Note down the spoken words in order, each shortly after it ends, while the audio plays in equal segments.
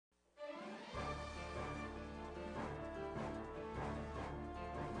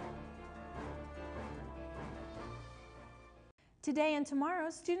Today and tomorrow,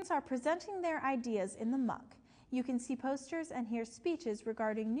 students are presenting their ideas in the muck. You can see posters and hear speeches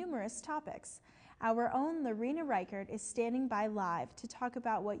regarding numerous topics. Our own Lorena Reichert is standing by live to talk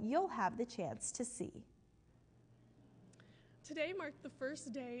about what you'll have the chance to see. Today marked the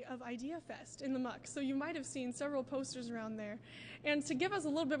first day of Idea Fest in the muck, so you might have seen several posters around there. And to give us a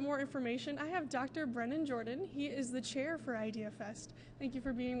little bit more information, I have Dr. Brennan Jordan. He is the chair for Idea Fest. Thank you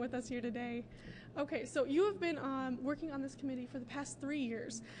for being with us here today. Okay, so you have been working on this committee for the past 3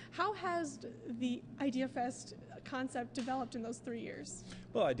 years. How has the Idea Fest concept developed in those 3 years?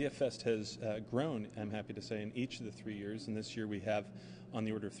 Well, Idea Fest has grown, I'm happy to say, in each of the 3 years. And this year we have on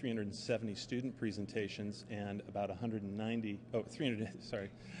the order of 370 student presentations and about 190 student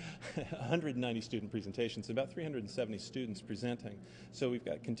presentations, and about 370 students presenting. So we've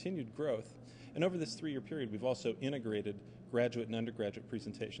got continued growth. And over this 3-year period, we've also integrated graduate and undergraduate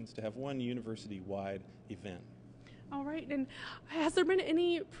presentations to have one university-wide event. All right, and has there been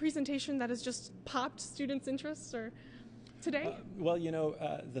any presentation that has just popped students' interests or today? Well, you know,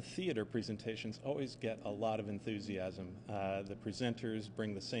 the theater presentations always get a lot of enthusiasm. The presenters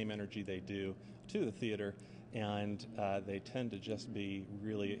bring the same energy they do to the theater, and they tend to just be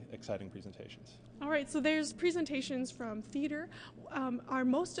really exciting presentations. All right, so there's presentations from theater. Are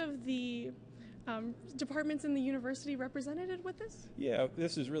most of the departments in the university represented with this? Yeah,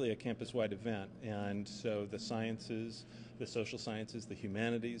 this is really a campus-wide event, and so the sciences, the social sciences, the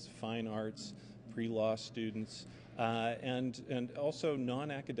humanities, fine arts, pre-law students, and also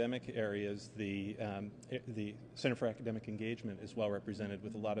non-academic areas. The Center for Academic Engagement is well represented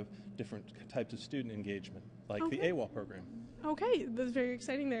with a lot of different types of student engagement, like the AWOL program. Okay, that's very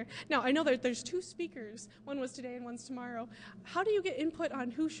exciting there. Now, I know that there's 2 speakers. One was today and one's tomorrow. How do you get input on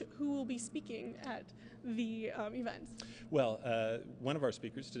who will be speaking at the event? Well, one of our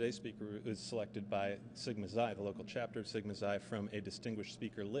speakers, today's speaker, was selected by Sigma Xi, the local chapter of Sigma Xi, from a distinguished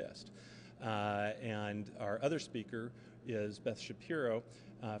speaker list. And our other speaker is Beth Shapiro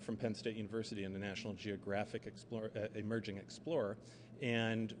from Penn State University and the National Geographic Emerging Explorer.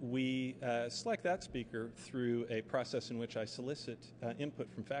 And we select that speaker through a process in which I solicit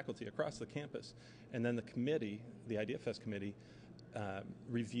input from faculty across the campus. And then the committee, the Idea Fest committee,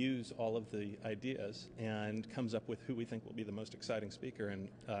 reviews all of the ideas and comes up with who we think will be the most exciting speaker. And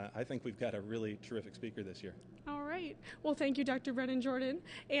I think we've got a really terrific speaker this year. All right. Well, thank you, Dr. Brennan Jordan.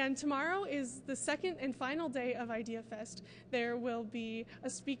 And tomorrow is the second and final day of Idea Fest. There will be a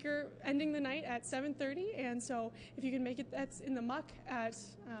speaker ending the night at 7:30. And so if you can make it, that's in the muck at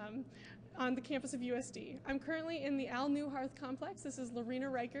on the campus of USD. I'm currently in the Al Newharth complex. This is Lorena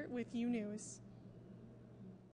Reichert with U News.